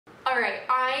Alright,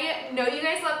 I know you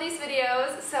guys love these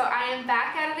videos, so I am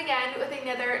back at it again with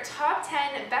another top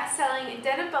 10 best-selling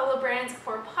denim bolo brands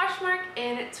for Poshmark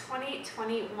in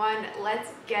 2021.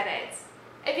 Let's get it.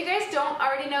 If you guys don't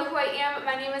already know who I am,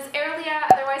 my name is Aurelia,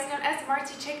 otherwise known as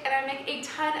martziechic, and I make a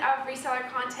ton of reseller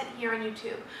content here on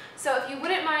YouTube. So if you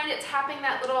wouldn't mind tapping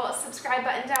that little subscribe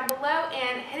button down below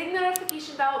and hitting the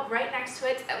notification bell right next to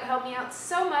it, that would help me out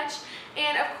so much.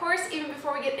 And of course, even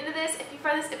before we get into this, if you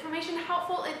find this information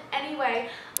helpful in any way,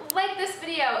 like this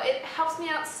video. It helps me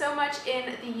out so much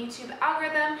in the YouTube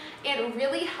algorithm and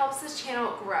really helps this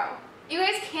channel grow. You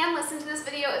guys can listen to this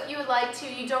video if you would like to.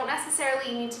 You don't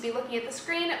necessarily need to be looking at the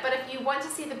screen, but if you want to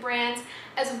see the brands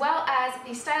as well as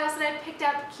the styles that I've picked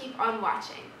up, keep on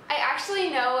watching. I actually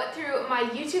know through my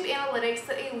YouTube analytics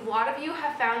that a lot of you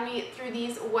have found me through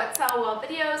these What Sell Well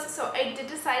videos, so I did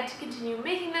decide to continue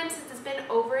making them since it's been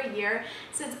over a year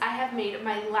since I have made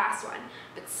my last one.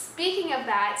 But speaking of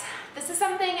that, this is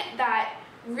something that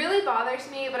really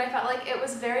bothers me, but I felt like it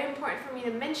was very important for me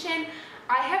to mention.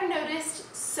 I have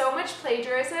noticed so much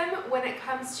plagiarism when it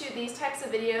comes to these types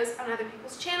of videos on other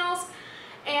people's channels,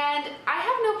 and I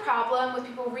have no problem with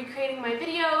people recreating my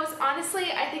videos.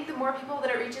 Honestly, I think the more people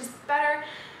that it reaches, the better.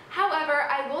 However,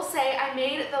 I will say I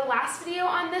made the last video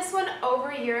on this one over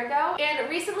a year ago, and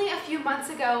recently, a few months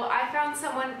ago, I found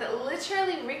someone that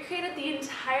literally recreated the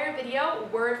entire video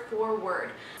word for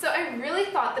word. So I really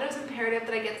thought that it was imperative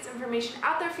that I get this information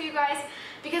out there for you guys,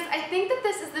 because I think that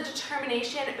this is the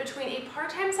determination between a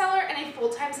part-time seller and a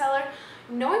full-time seller.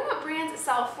 Knowing what brands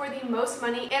sell for the most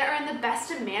money and are in the best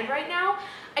demand right now,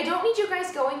 I don't need you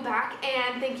guys going back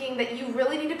and thinking that you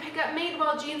really need to pick up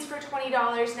Madewell jeans for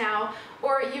 $20 now,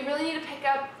 or you really need to pick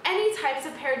up any types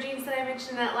of pair of jeans that I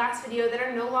mentioned in that last video that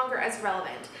are no longer as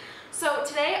relevant. So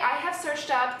today I have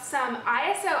searched up some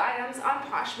ISO items on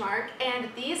Poshmark, and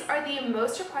these are the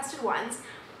most requested ones.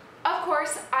 Of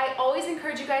course, I always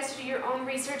encourage you guys to do your own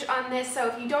research on this, so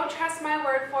if you don't trust my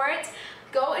word for it,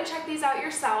 go and check these out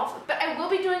yourself. But I will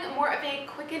be doing more of a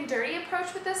quick and dirty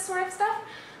approach with this sort of stuff.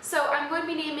 So I'm going to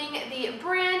be naming the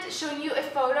brand, showing you a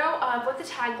photo of what the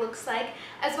tag looks like,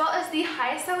 as well as the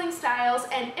highest selling styles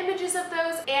and images of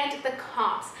those, and the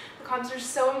comps. The comps are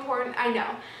so important, I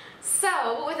know.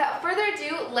 So without further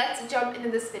ado, let's jump into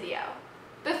this video.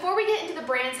 Before we get into the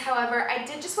brands, however, I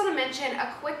did just want to mention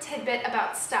a quick tidbit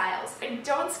about styles. And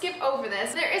don't skip over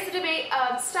this. There is a debate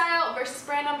of style versus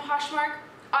brand on Poshmark.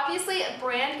 Obviously, a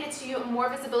brand gets you more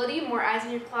visibility, more eyes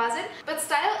in your closet, but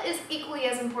style is equally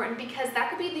as important because that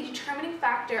could be the determining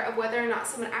factor of whether or not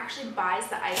someone actually buys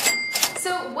the item.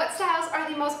 So what styles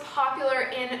are the most popular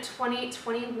in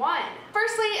 2021?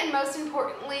 Firstly, and most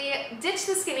importantly, ditch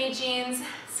the skinny jeans.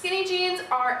 Skinny jeans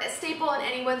are a staple in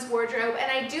anyone's wardrobe,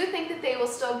 and I do think that they will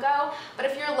still go, but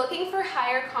if you're looking for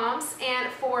higher comps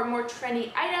and for more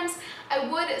trendy items, I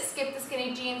would skip the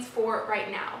skinny jeans for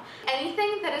right now.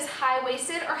 Anything that is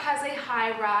high-waisted or has a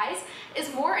high rise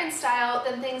is more in style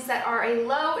than things that are a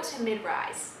low to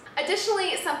mid-rise.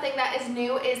 Additionally, something that is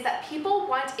new is that people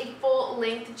want a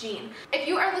full-length jean. If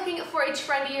you are looking for a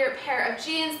trendier pair of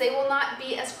jeans, they will not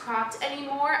be as cropped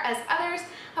anymore as others.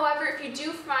 However, if you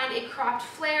do find a cropped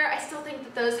flare, I still think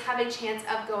that those have a chance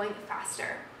of going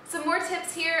faster. Some more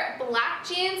tips here. Black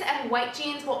jeans and white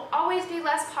jeans will always be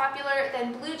less popular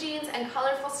than blue jeans and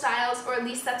colorful styles, or at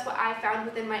least that's what I found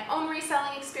within my own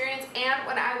reselling experience and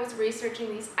when I was researching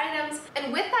these items.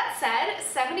 And with that said,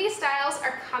 70s styles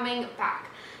are coming back.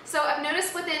 So I've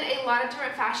noticed within a lot of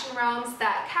different fashion realms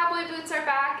that cowboy boots are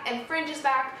back and fringe is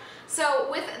back. So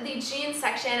with the jeans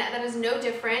section, that is no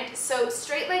different. So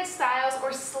straight leg styles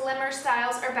or slimmer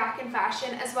styles are back in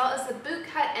fashion, as well as the boot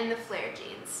cut and the flare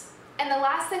jeans. And the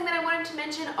last thing that I wanted to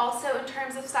mention also in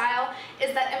terms of style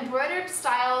is that embroidered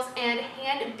styles and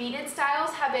hand beaded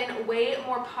styles have been way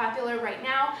more popular right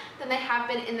now than they have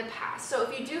been in the past. So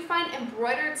if you do find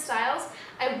embroidered styles,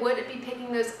 I would be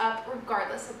picking those up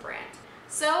regardless of brand.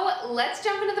 So let's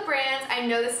jump into the brands. I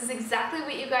know this is exactly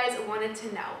what you guys wanted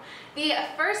to know. The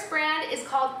first brand is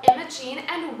called Imogen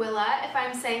and Willa, if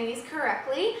I'm saying these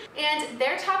correctly, and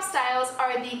their top styles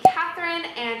are the Catherine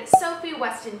and Sophie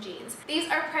Weston jeans. These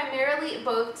are primarily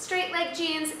both straight leg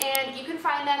jeans, and you can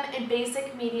find them in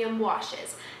basic medium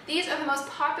washes. These are the most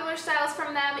popular styles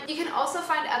from them. You can also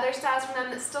find other styles from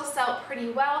them that still sell pretty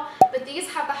well, but these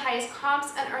have the highest comps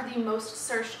and are the most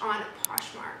searched on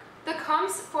Poshmark. The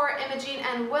comps for Imogen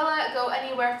and Willa go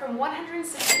anywhere from $160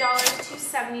 to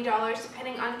 $70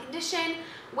 depending on condition,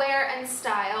 wear, and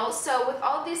style. So with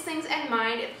all of these things in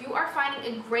mind, if you are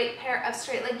finding a great pair of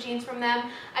straight leg jeans from them,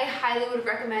 I highly would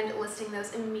recommend listing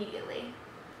those immediately.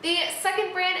 The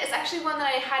second brand is actually one that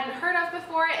I hadn't heard of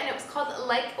before, and it was called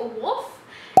Like a Wolf.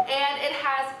 and it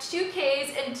has 2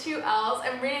 Ks and 2 Ls.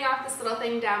 I'm reading off this little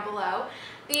thing down below.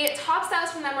 The top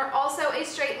styles from them are also a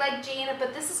straight leg jean,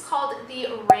 but this is called the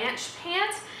ranch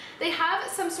pant. They have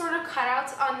some sort of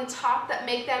cutouts on the top that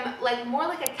make them like more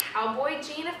like a cowboy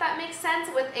jean, if that makes sense,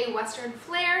 with a western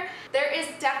flair. There is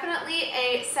definitely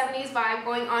a 70s vibe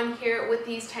going on here with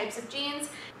these types of jeans.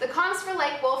 The comps for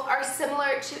Like Wolf are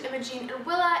similar to Imogene and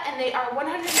Willa, and they are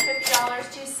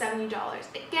 $150 to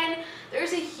 $70. Again,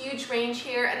 there's a huge range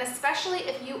here, and especially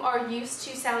if you are used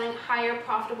to selling higher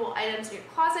profitable items in your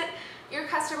closet, your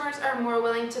customers are more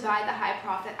willing to buy the high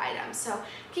profit items. So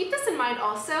keep this in mind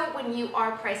also when you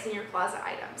are pricing your closet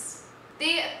items.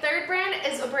 The third brand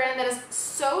is a brand that is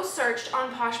so searched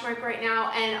on Poshmark right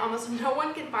now, and almost no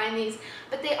one can find these,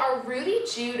 but they are Rudy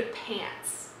Jude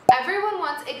pants. Everyone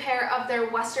wants a pair of their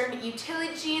Western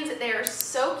utility jeans. They are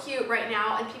so cute right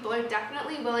now, and people are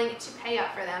definitely willing to pay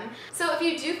up for them. So if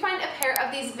you do find a pair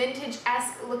of these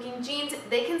vintage-esque looking jeans,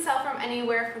 they can sell from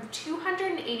anywhere from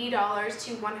 $280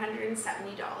 to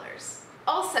 $170.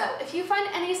 Also, if you find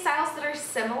any styles that are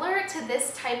similar to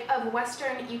this type of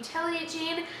Western utility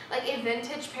jean, like a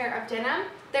vintage pair of denim,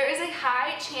 there is a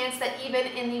high chance that even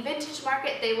in the vintage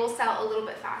market, they will sell a little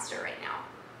bit faster right now.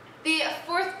 The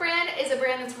fourth brand is a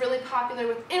brand that's really popular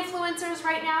with influencers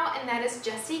right now, and that is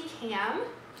Jessie Cam.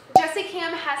 Jessie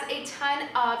Cam has a ton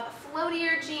of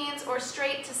floatier jeans or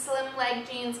straight to slim leg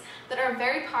jeans that are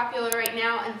very popular right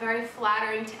now and very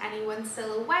flattering to anyone's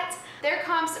silhouette. Their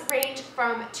comps range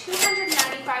from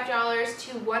 $295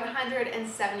 to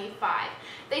 $175.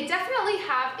 They definitely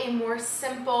have a more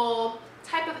simple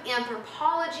type of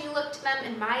anthropology look to them,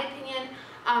 in my opinion.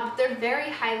 They're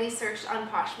very highly searched on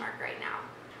Poshmark right now.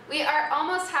 We are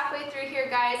almost halfway through here,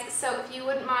 guys, so if you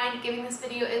wouldn't mind giving this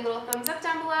video a little thumbs up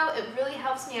down below, it really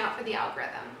helps me out for the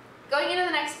algorithm. Going into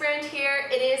the next brand here,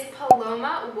 it is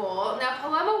Paloma Wool. Now,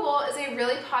 Paloma Wool is a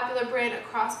really popular brand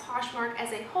across Poshmark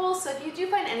as a whole, so if you do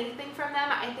find anything from them,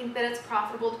 I think that it's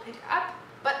profitable to pick up.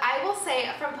 But I will say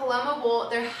from Paloma Wool,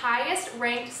 their highest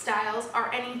ranked styles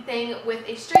are anything with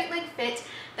a straight leg fit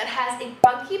that has a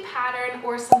funky pattern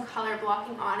or some color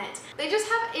blocking on it. They just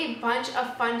have a bunch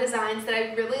of fun designs that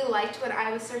I really liked when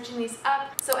I was searching these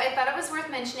up, so I thought it was worth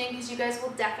mentioning because you guys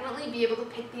will definitely be able to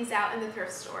pick these out in the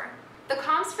thrift store. The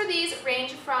comps for these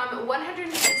range from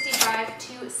 $165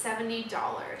 to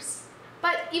 $70.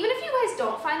 But even if you guys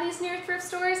don't find these near thrift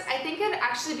stores, I think it'd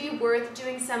actually be worth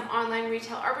doing some online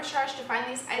retail arbitrage to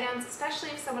find these items, especially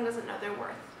if someone doesn't know their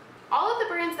worth. All of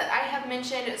the brands that I have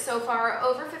mentioned so far are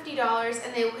over $50,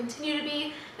 and they will continue to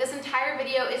be. This entire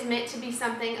video is meant to be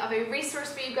something of a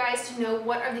resource for you guys to know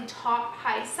what are the top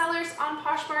high sellers on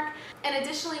Poshmark, and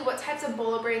additionally what types of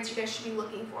bolo brands you guys should be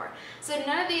looking for. So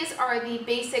none of these are the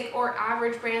basic or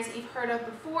average brands that you've heard of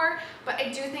before, but I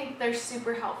do think they're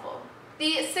super helpful.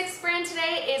 The sixth brand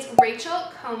today is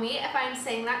Rachel Comey, if I'm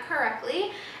saying that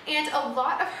correctly, and a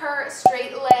lot of her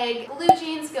straight leg blue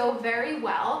jeans go very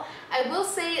well. I will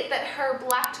say that her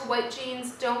black to white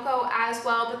jeans don't go as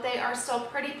well, but they are still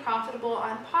pretty profitable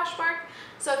on Poshmark.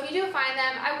 So if you do find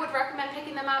them, I would recommend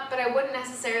picking them up, but I wouldn't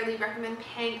necessarily recommend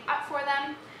paying up for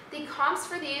them. The comps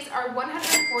for these are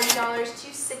 $140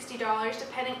 to $60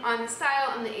 depending on the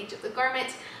style and the age of the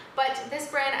garment, but this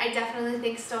brand I definitely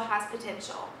think still has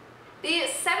potential. The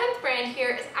seventh brand here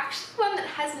is actually one that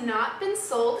has not been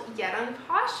sold yet on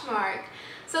Poshmark.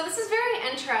 So this is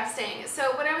very interesting.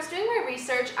 So when I was doing my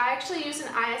research, I actually used an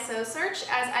ISO search,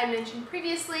 as I mentioned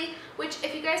previously, which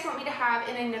if you guys want me to have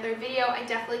in another video, I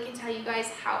definitely can tell you guys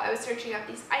how I was searching up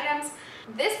these items.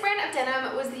 This brand of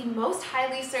denim was the most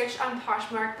highly searched on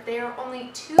Poshmark, but there are only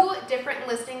 2 different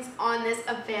listings on this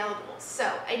available.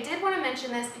 So I did want to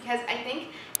mention this because I think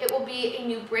it will be a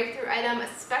new breakthrough item,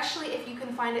 especially if you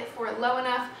can find it for low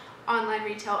enough online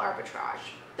retail arbitrage.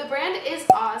 The brand is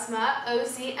Ozma,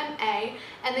 O-Z-M-A,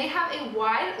 and they have a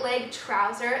wide leg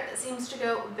trouser that seems to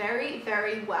go very,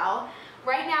 very well.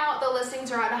 Right now, the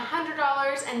listings are at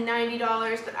 $100 and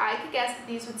 $90, but I could guess that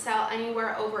these would sell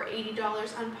anywhere over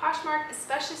 $80 on Poshmark,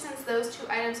 especially since those 2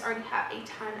 items already have a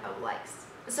ton of likes.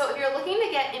 So if you're looking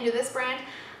to get into this brand,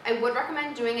 I would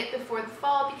recommend doing it before the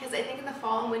fall, because I think in the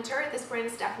fall and winter, this brand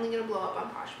is definitely going to blow up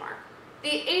on Poshmark. The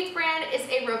 8th brand is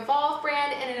a Revolve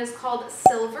brand, and it is called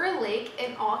Silver Lake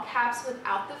in all caps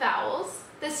without the vowels.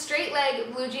 The straight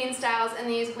leg blue jean styles in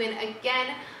these win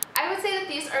again. I would say that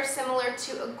these are similar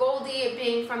to a Goldie,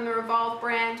 being from the Revolve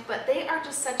brand, but they are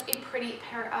just such a pretty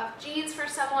pair of jeans for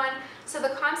someone. So the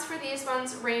comps for these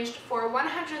ones ranged for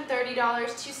 $130 to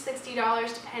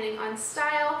 $60 depending on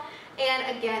style.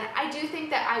 And again, I do think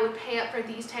that I would pay up for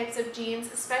these types of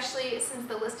jeans, especially since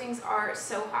the listings are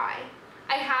so high.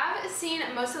 I have seen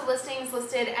most of the listings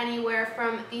listed anywhere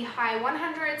from the high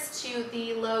 100s to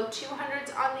the low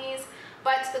 200s on these,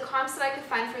 but the comps that I could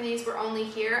find for these were only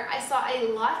here. I saw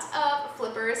a lot of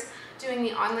flippers doing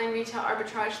the online retail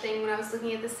arbitrage thing when I was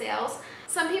looking at the sales.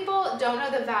 Some people don't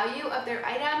know the value of their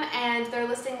item and they're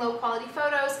listing low quality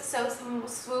photos, so someone will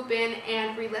swoop in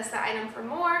and relist the item for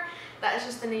more. That is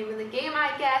just the name of the game,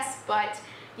 I guess, but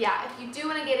yeah, if you do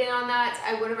want to get in on that,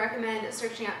 I would recommend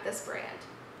searching out this brand.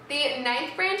 The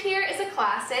 9th brand here is a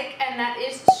classic, and that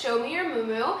is Show Me Your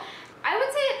Muumuu. I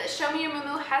would say that Show Me Your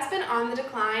Muumuu has been on the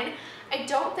decline. I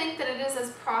don't think that it is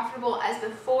as profitable as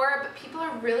before, but people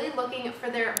are really looking for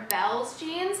their Bells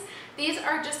jeans. These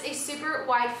are just a super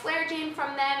wide flare jean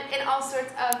from them in all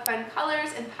sorts of fun colors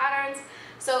and patterns,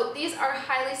 so these are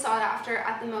highly sought after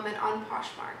at the moment on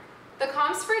Poshmark. The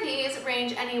comps for these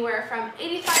range anywhere from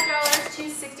 $85 to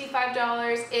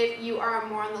 $65 if you are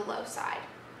more on the low side.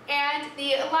 And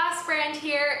the last brand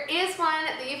here is one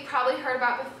that you've probably heard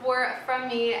about before from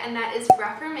me, and that is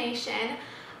Reformation.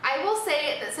 I will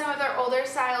say that some of their older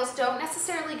styles don't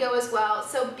necessarily go as well,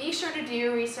 so be sure to do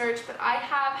your research, but I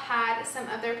have had some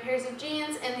of their pairs of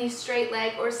jeans in the straight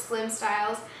leg or slim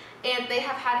styles, and they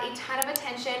have had a ton of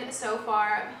attention so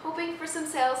far. I'm hoping for some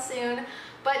sales soon,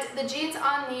 but the jeans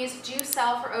on these do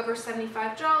sell for over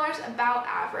 $75, about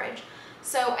average.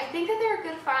 So I think that they're a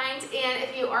good find, and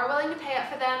if you are willing to pay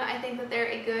up for them, I think that they're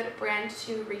a good brand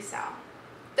to resell.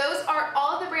 Those are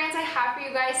all of the brands I have for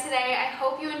you guys today. I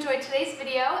hope you enjoyed today's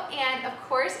video, and of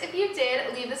course, if you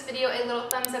did, leave this video a little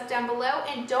thumbs up down below,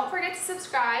 and don't forget to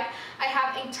subscribe. I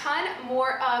have a ton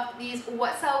more of these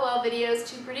What Sell Well videos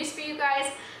to produce for you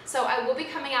guys, so I will be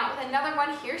coming out with another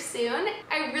one here soon.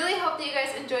 I really hope that you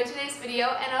guys enjoyed today's video,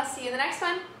 and I'll see you in the next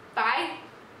one. Bye!